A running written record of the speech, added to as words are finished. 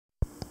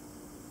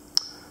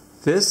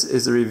This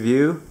is a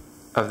review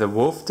of the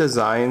Wolf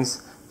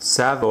Designs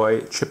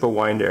Savoy triple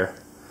winder.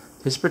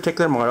 This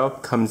particular model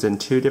comes in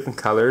two different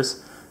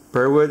colors,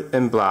 Burwood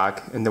and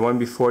black, and the one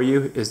before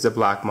you is the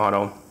black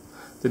model.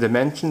 The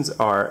dimensions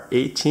are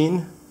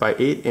 18 by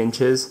 8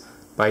 inches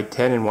by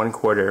 10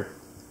 1/4.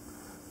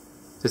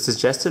 The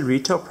suggested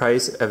retail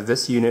price of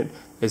this unit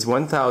is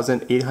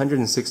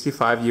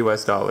 $1,865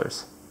 US.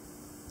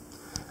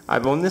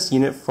 I've owned this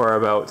unit for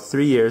about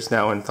 3 years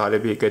now and thought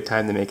it'd be a good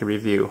time to make a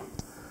review.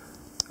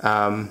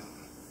 I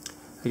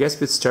guess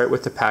we'd start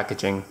with the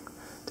packaging.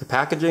 The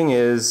packaging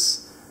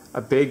is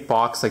a big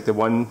box like the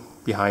one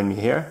behind me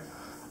here.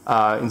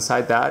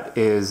 Inside that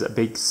is a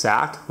big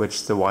sack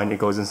which the winder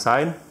goes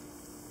inside,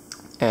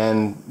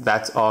 and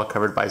that's all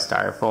covered by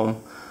styrofoam.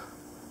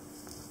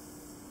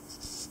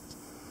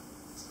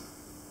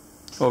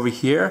 Over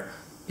here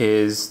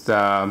is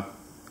the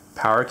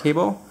power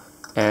cable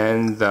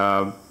and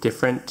the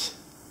different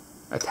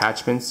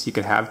attachments you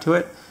could have to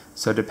it.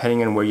 So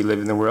depending on where you live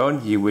in the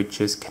world, you would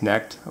just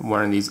connect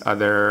one of these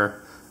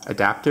other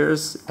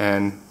adapters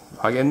and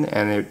plug in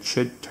and it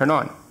should turn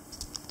on.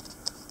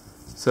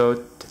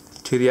 So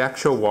to the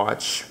actual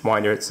watch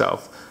winder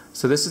itself.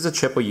 So this is a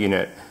triple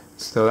unit.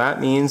 So that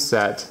means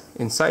that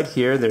inside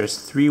here there's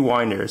 3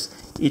 winders.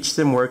 Each of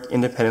them work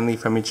independently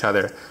from each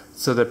other.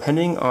 So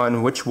depending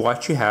on which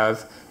watch you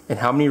have and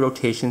how many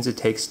rotations it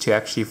takes to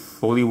actually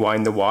fully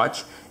wind the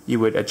watch, you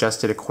would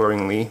adjust it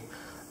accordingly.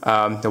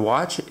 The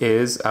watch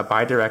is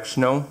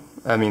bidirectional.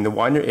 The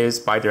winder is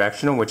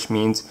bidirectional, which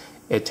means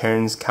it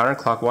turns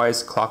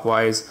counterclockwise,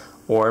 clockwise,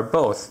 or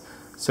both.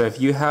 So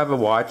if you have a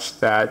watch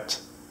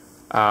that,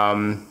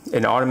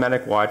 an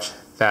automatic watch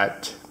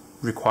that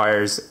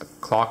requires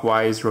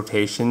clockwise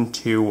rotation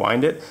to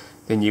wind it,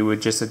 then you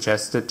would just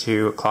adjust it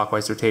to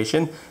clockwise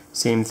rotation.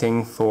 Same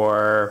thing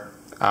for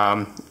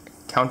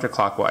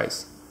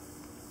counterclockwise.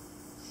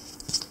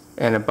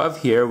 And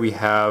above here we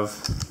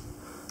have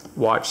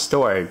watch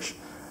storage.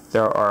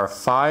 There are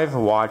 5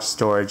 watch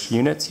storage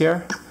units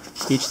here.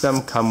 Each of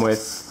them come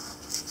with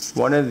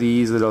one of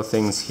these little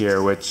things here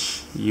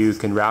which you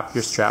can wrap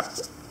your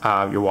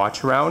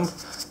watch around.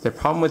 The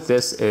problem with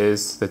this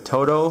is the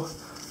total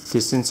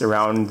distance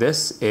around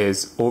this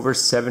is over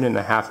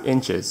 7.5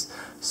 inches.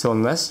 So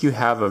unless you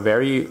have a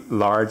very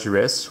large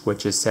wrist,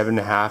 which is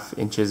 7.5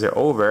 inches or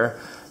over,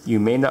 you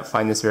may not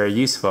find this very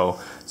useful.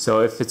 So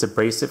if it's a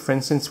bracelet, for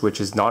instance,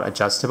 which is not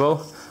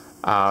adjustable,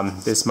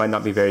 this might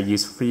not be very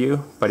useful for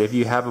you. But if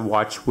you have a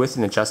watch with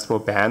an adjustable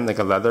band, like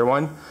a leather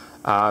one,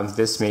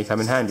 this may come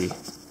in handy.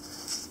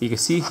 You can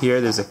see here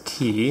there's a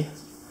key,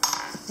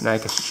 and I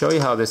can show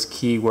you how this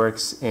key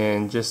works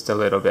in just a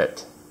little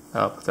bit.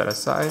 I'll put that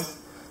aside.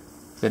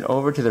 Then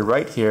over to the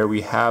right here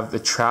we have the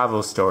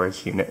travel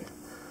storage unit.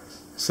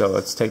 So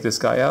let's take this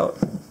guy out.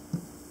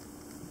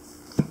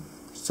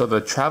 So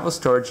the travel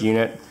storage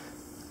unit,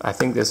 I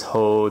think this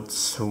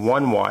holds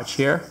 1 watch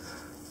here,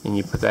 and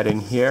you put that in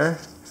here,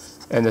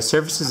 and the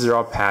surfaces are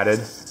all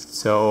padded,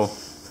 so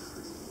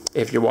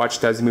if your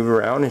watch does move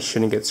around it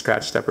shouldn't get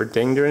scratched up or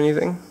dinged or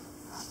anything.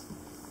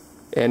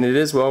 And it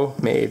is well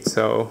made,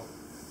 so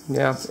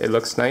yeah, it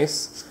looks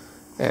nice,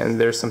 and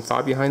there's some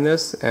thought behind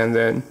this. And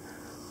then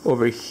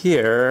over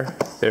here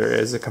there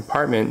is a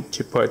compartment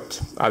to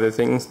put other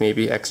things,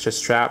 maybe extra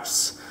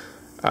straps,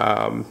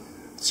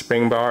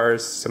 spring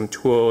bars, some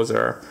tools,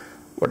 or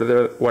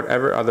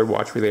whatever other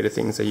watch related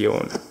things that you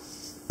own.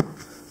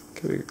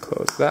 Okay, we can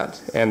close that,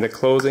 and the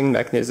closing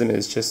mechanism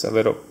is just a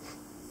little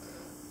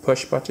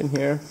push button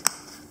here,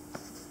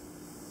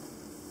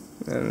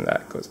 and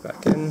that goes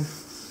back in.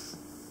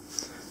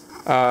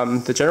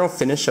 The general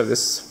finish of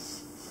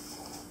this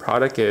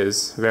product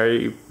is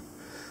very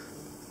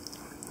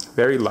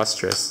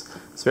lustrous.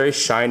 It's very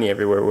shiny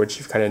everywhere, which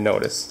you've kind of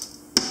noticed.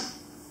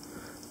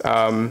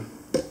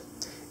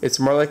 It's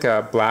more like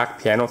a black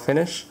piano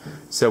finish,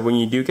 so when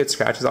you do get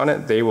scratches on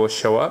it, they will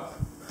show up.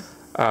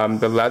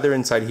 The leather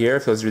inside here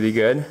feels really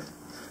good.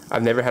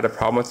 I've never had a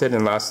problem with it in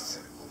the last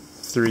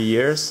 3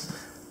 years.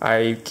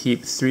 I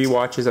keep 3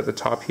 watches at the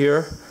top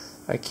here.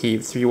 I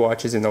keep 3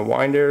 watches in the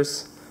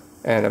winders,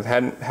 and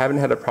haven't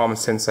had a problem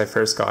since I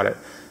first got it.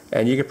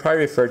 And you could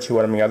probably refer to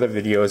one of my other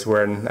videos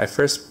when I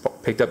first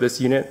picked up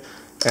this unit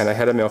and I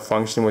had a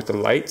malfunction with the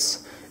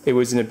lights. It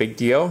wasn't a big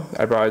deal.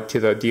 I brought it to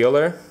the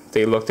dealer.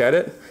 They looked at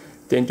it,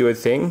 didn't do a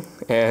thing,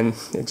 and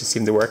it just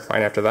seemed to work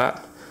fine after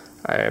that.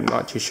 I am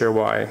not too sure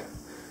why.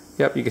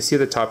 Yep, you can see at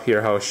the top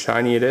here how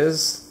shiny it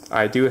is.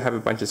 I do have a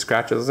bunch of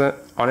scratches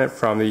on it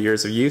from the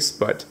years of use,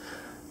 but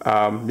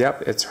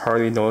yep, it's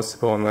hardly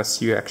noticeable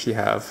unless you actually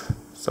have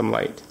some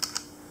light.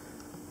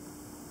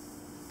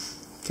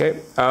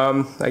 Okay,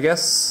 I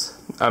guess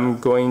I'm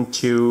going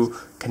to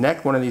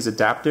connect one of these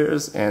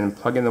adapters and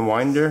plug in the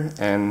winder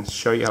and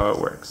show you how it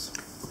works.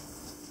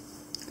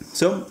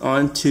 So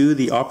on to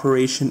the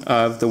operation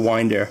of the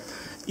winder.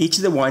 Each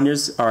of the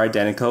winders are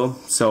identical,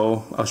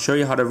 so I'll show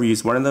you how to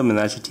use one of them and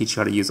that should teach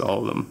you how to use all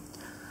of them.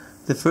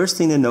 The first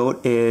thing to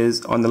note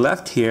is on the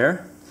left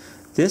here,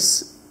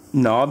 this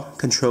knob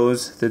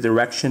controls the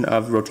direction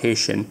of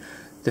rotation.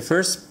 The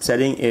first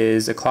setting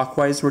is a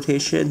clockwise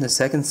rotation, the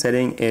second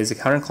setting is a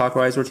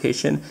counterclockwise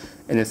rotation,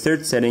 and the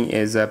third setting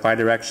is a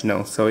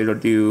bidirectional, so it'll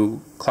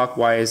do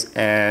clockwise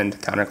and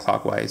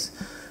counterclockwise.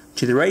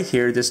 To the right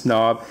here, this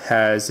knob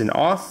has an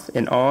off,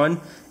 an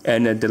on,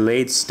 and a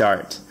delayed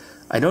start.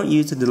 I don't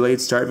use the delayed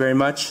start very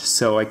much,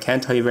 so I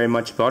can't tell you very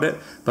much about it,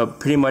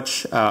 but pretty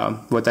much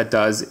what that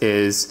does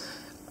is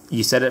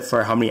you set it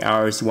for how many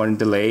hours you want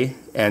to delay,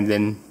 and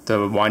then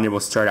the winder will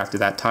start after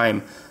that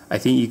time. I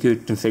think you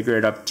could configure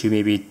it up to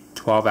maybe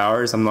 12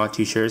 hours. I'm not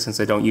too sure since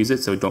I don't use it,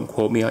 so don't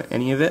quote me on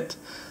any of it.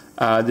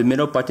 The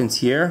middle buttons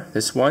here,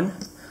 this one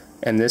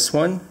and this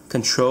one,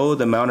 control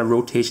the amount of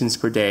rotations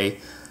per day.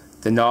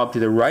 The knob to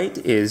the right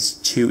is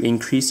to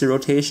increase the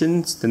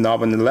rotations. The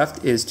knob on the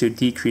left is to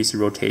decrease the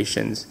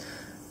rotations.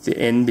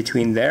 In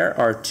between there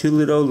are two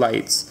little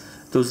lights.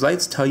 Those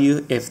lights tell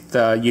you if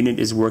the unit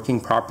is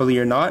working properly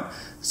or not.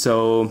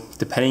 So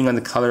depending on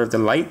the color of the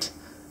light,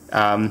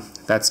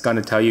 that's going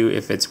to tell you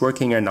if it's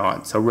working or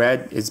not. So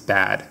red is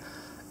bad.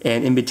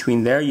 And in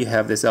between there you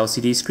have this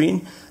LCD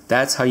screen.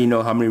 That's how you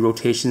know how many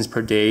rotations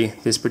per day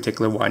this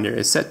particular winder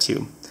is set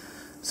to.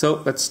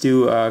 So let's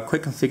do a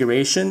quick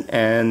configuration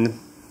and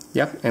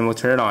we'll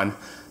turn it on.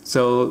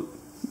 So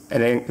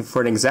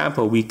for an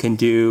example, we can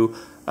do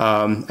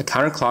a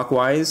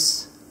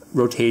counterclockwise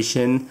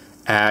rotation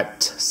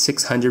at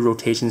 600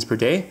 rotations per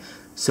day.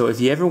 So if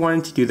you ever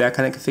wanted to do that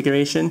kind of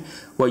configuration,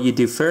 what you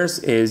do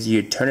first is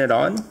you turn it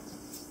on.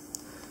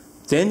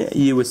 Then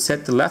you would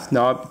set the left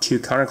knob to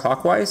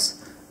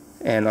counterclockwise,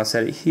 and I'll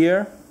set it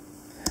here.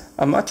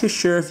 I'm not too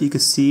sure if you can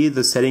see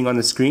the setting on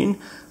the screen,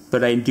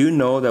 but I do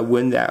know that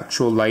when the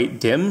actual light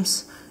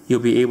dims, you'll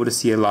be able to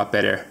see it a lot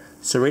better.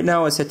 So right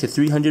now it's set to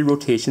 300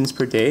 rotations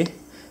per day,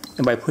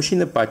 and by pushing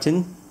the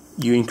button,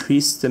 you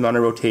increase the amount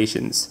of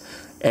rotations,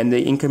 and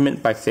they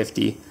increment by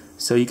 50.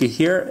 So you can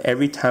hear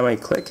every time I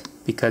click,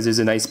 because there's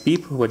a nice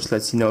beep which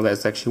lets you know that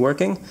it's actually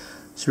working.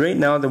 So right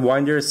now the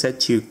winder is set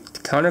to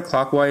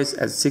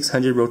counterclockwise at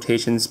 600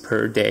 rotations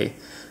per day.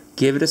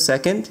 Give it a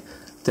second,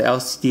 the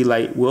LCD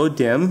light will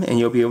dim and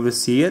you'll be able to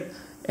see it,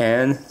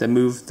 and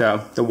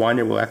the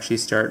winder will actually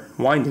start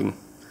winding.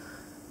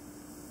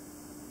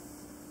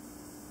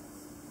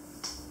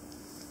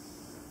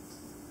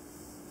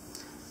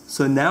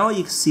 So now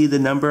you can see the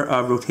number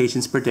of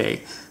rotations per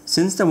day.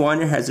 Since the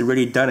winder has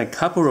already done a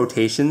couple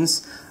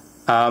rotations,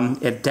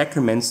 it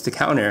decrements the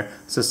counter.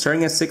 So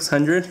starting at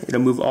 600,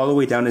 it'll move all the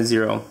way down to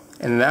 0,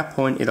 and at that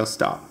point it'll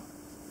stop.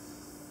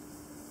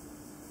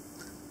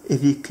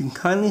 If you can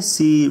kindly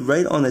see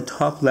right on the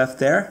top left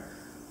there,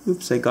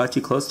 oops, I got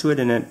too close to it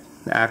and it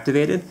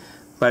activated,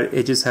 but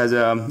it just has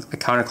a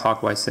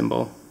counterclockwise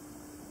symbol.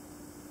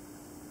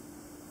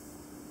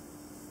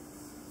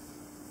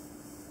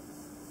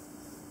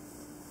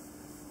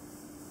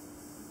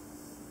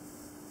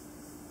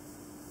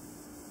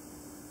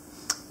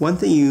 One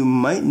thing you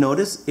might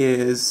notice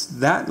is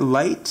that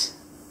light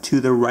to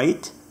the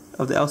right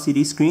of the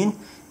LCD screen,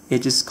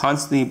 it just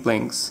constantly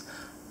blinks.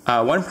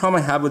 One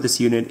problem I have with this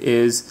unit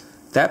is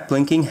that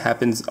blinking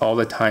happens all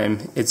the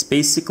time. It's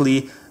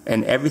basically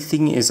an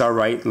everything is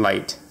alright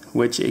light,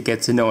 which it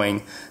gets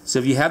annoying. So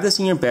if you have this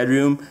in your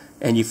bedroom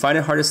and you find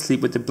it hard to sleep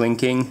with the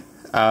blinking,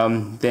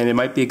 then it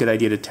might be a good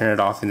idea to turn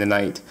it off in the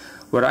night.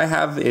 What I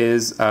have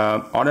is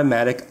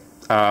automatic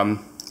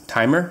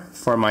timer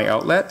for my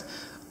outlet,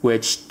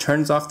 which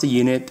turns off the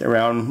unit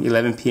around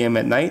 11 p.m.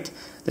 at night,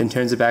 then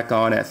turns it back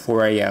on at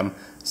 4 a.m.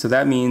 So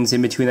that means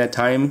in between that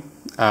time,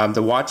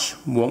 the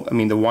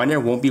winder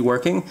won't be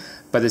working,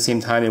 but at the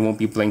same time it won't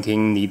be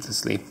blinking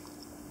needlessly.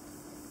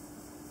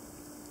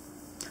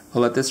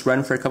 I'll let this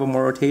run for a couple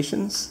more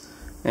rotations,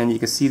 and you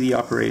can see the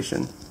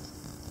operation.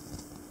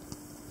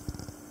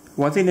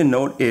 One thing to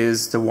note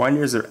is the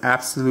winders are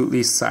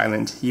absolutely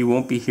silent. You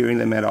won't be hearing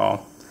them at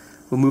all.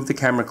 We'll move the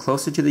camera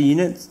closer to the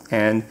unit,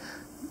 and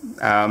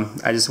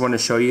I just want to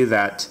show you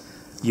that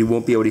you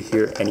won't be able to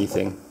hear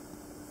anything.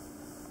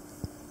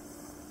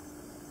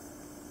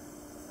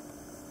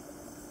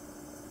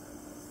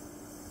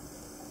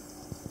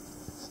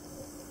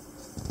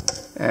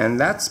 And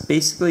that's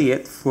basically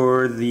it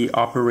for the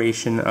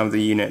operation of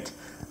the unit.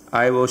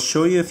 I will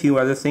show you a few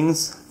other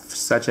things,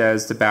 such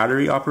as the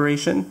battery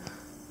operation,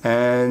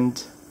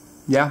 and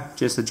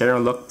just a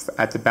general look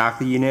at the back of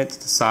the unit,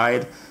 the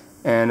side,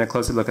 and a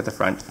closer look at the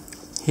front.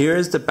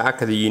 Here's the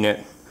back of the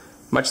unit.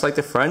 Much like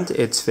the front,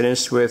 it's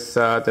finished with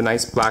the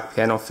nice black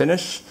panel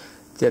finish.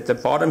 At the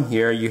bottom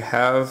here, you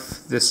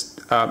have this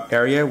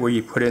area where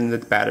you put in the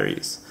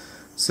batteries.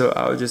 So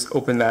I'll just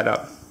open that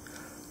up.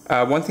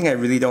 One thing I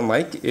really don't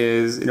like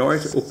is, in order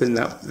to open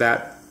up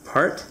that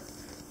part,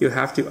 you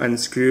have to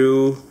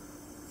unscrew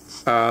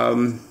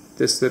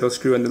this little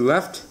screw on the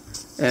left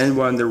and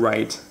one on the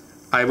right.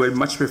 I would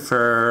much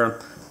prefer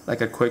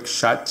like a quick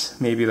shut,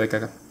 maybe like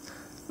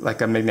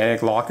a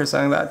magnetic lock or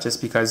something like that,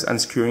 just because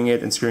unscrewing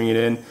it and screwing it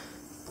in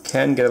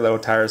can get a little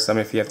tiresome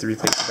if you have to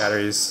replace the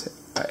batteries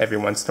every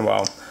once in a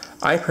while.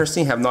 I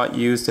personally have not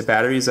used the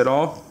batteries at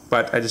all,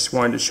 but I just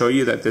wanted to show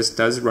you that this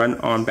does run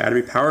on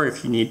battery power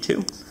if you need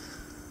to.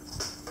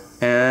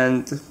 And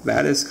And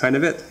that is kind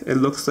of it. It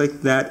looks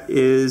like that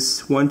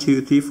is 1,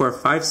 2, 3, 4,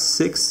 5,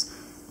 6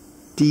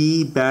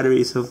 D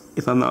batteries,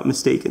 if I'm not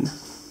mistaken.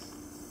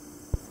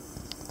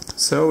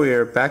 So we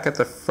are back at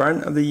the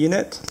front of the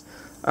unit.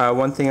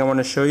 One thing I want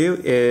to show you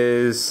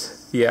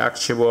is the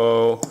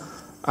actual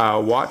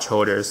watch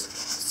holders.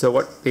 So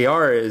what they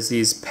are is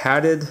these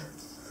padded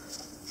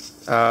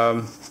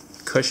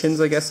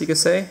cushions, I guess you could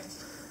say.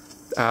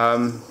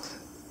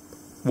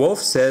 Wolf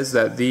says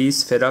that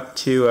these fit up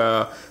to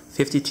a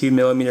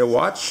 52mm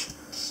watch,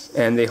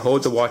 and they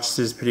hold the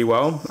watches pretty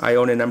well. I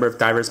own a number of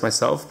divers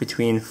myself,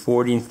 between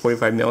 40 and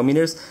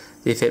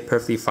 45mm. They fit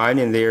perfectly fine,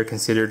 and they are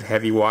considered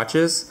heavy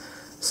watches.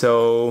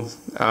 So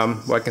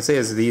what I can say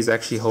is these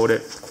actually hold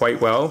it quite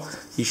well.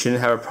 You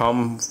shouldn't have a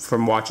problem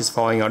from watches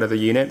falling out of the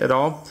unit at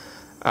all.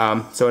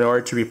 So in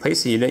order to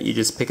replace the unit, you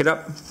just pick it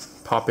up,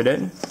 pop it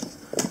in,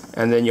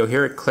 and then you'll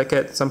hear it click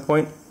at some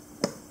point.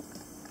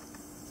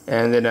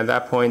 And then at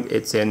that point,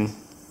 it's in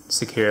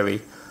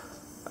securely.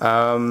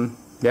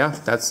 Yeah,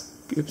 that's,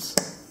 oops,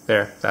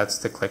 there, that's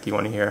the click you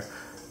want to hear.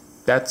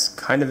 That's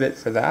kind of it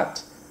for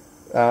that.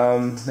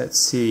 Let's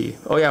see.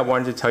 Oh yeah, I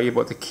wanted to tell you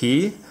about the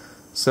key.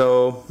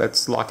 So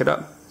let's lock it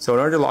up. So in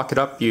order to lock it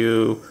up,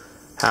 you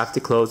have to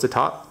close the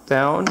top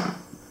down,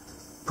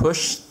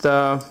 push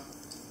the,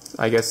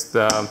 I guess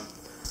the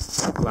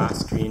glass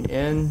screen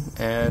in,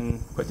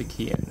 and put the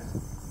key in.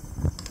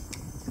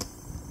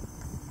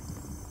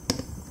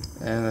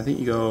 And I think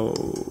you go,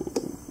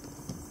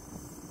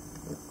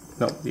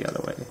 no, the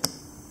other way.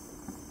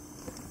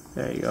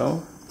 There you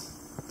go.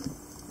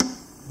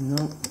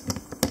 Nope.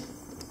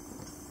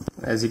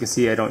 As you can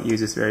see, I don't use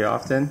this very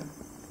often.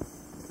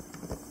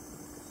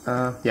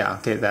 Yeah,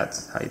 okay,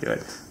 that's how you do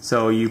it.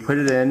 So you put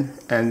it in,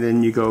 and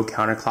then you go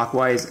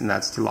counterclockwise, and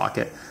that's to lock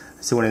it.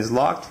 So when it's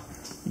locked,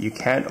 you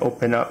can't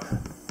open up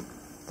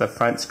the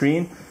front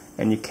screen,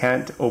 and you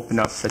can't open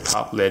up the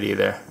top lid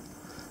either.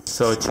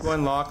 So to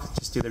unlock,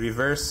 just do the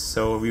reverse.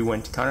 So we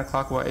went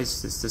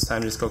counterclockwise, this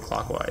time just go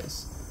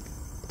clockwise.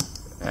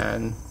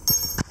 And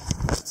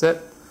that's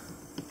it.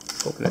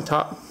 Open the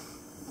top,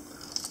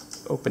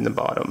 open the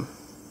bottom.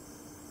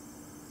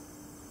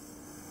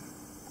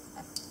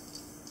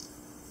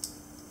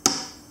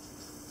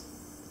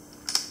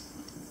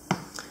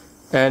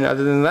 And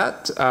other than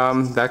that,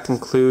 that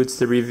concludes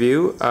the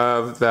review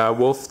of the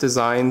Wolf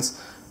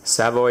Designs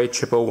Savoy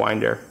Triple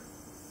Winder.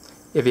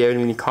 If you have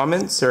any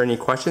comments or any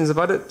questions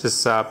about it,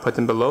 just put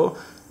them below,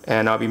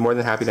 and I'll be more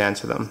than happy to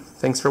answer them.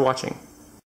 Thanks for watching.